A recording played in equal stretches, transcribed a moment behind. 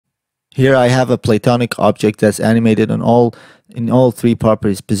Here I have a Platonic object that's animated on all three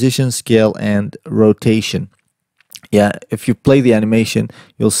properties: position, scale, and rotation. Yeah, if you play the animation,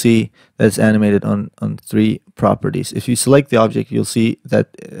 you'll see that it's animated on three properties. If you select the object, you'll see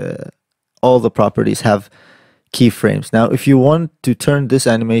that all the properties have keyframes. Now, if you want to turn this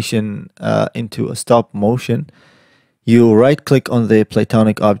animation into a stop motion, you right click on the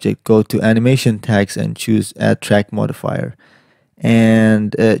Platonic object, go to animation tags and choose add track modifier,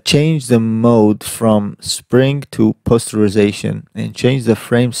 and change the mode from spring to posterization, and change the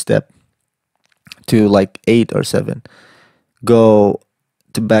frame step to like 8 or 7. Go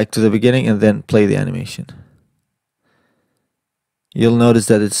back to the beginning and then play the animation. You'll notice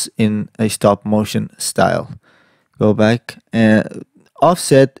that it's in a stop motion style. Go back, and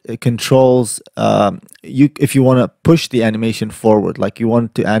offset controls if you want to push the animation forward, like you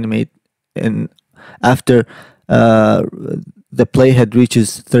want to animate in after the playhead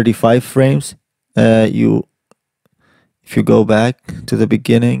reaches 35 frames. If you go back to the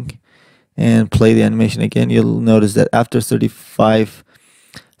beginning and play the animation again, you'll notice that after 35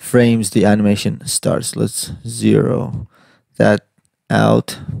 frames the animation starts. Let's zero that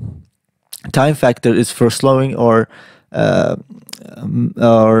out. Time factor is for slowing or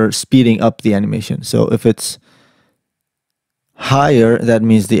speeding up the animation. So if it's higher, that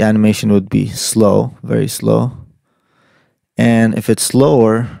means the animation would be slow, very slow. And if it's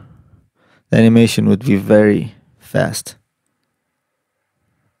lower, the animation would be very fast,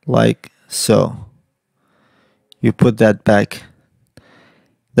 like so. You put that back.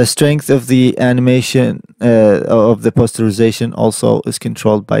 The strength of the animation of the posterization also is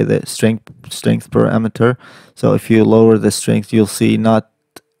controlled by the strength parameter. So if you lower the strength, you'll see not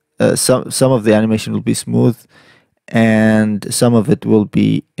some of the animation will be smooth, and some of it will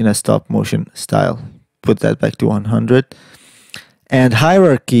be in a stop motion style. Put that back to 100. And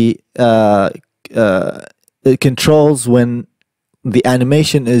hierarchy it controls when the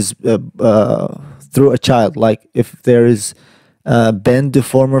animation is through a child. Like if there is bend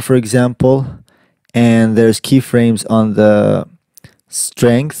deformer, for example, and there's keyframes on the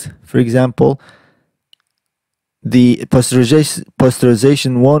strength, for example, the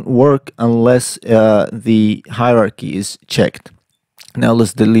posterization won't work unless the hierarchy is checked. Now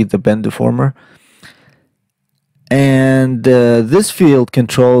let's delete the bend deformer. And this field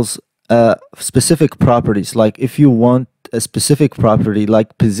controls specific properties. Like if you want a specific property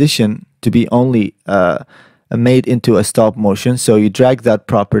like position to be only made into a stop motion, so you drag that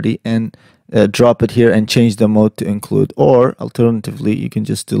property and drop it here and change the mode to include. Or alternatively, you can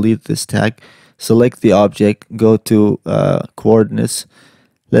just delete this tag, select the object, go to coordinates.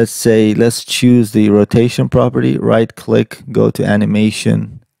 Let's choose the rotation property, right click, go to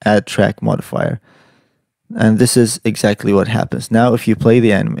animation, add track modifier. And this is exactly what happens. Now if you play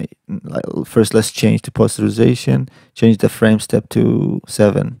the anime, first let's change to posterization, change the frame step to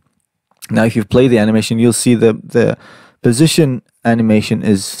 7. Now if you play the animation, you'll see the position animation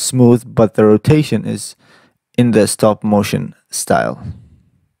is smooth, but the rotation is in the stop motion style.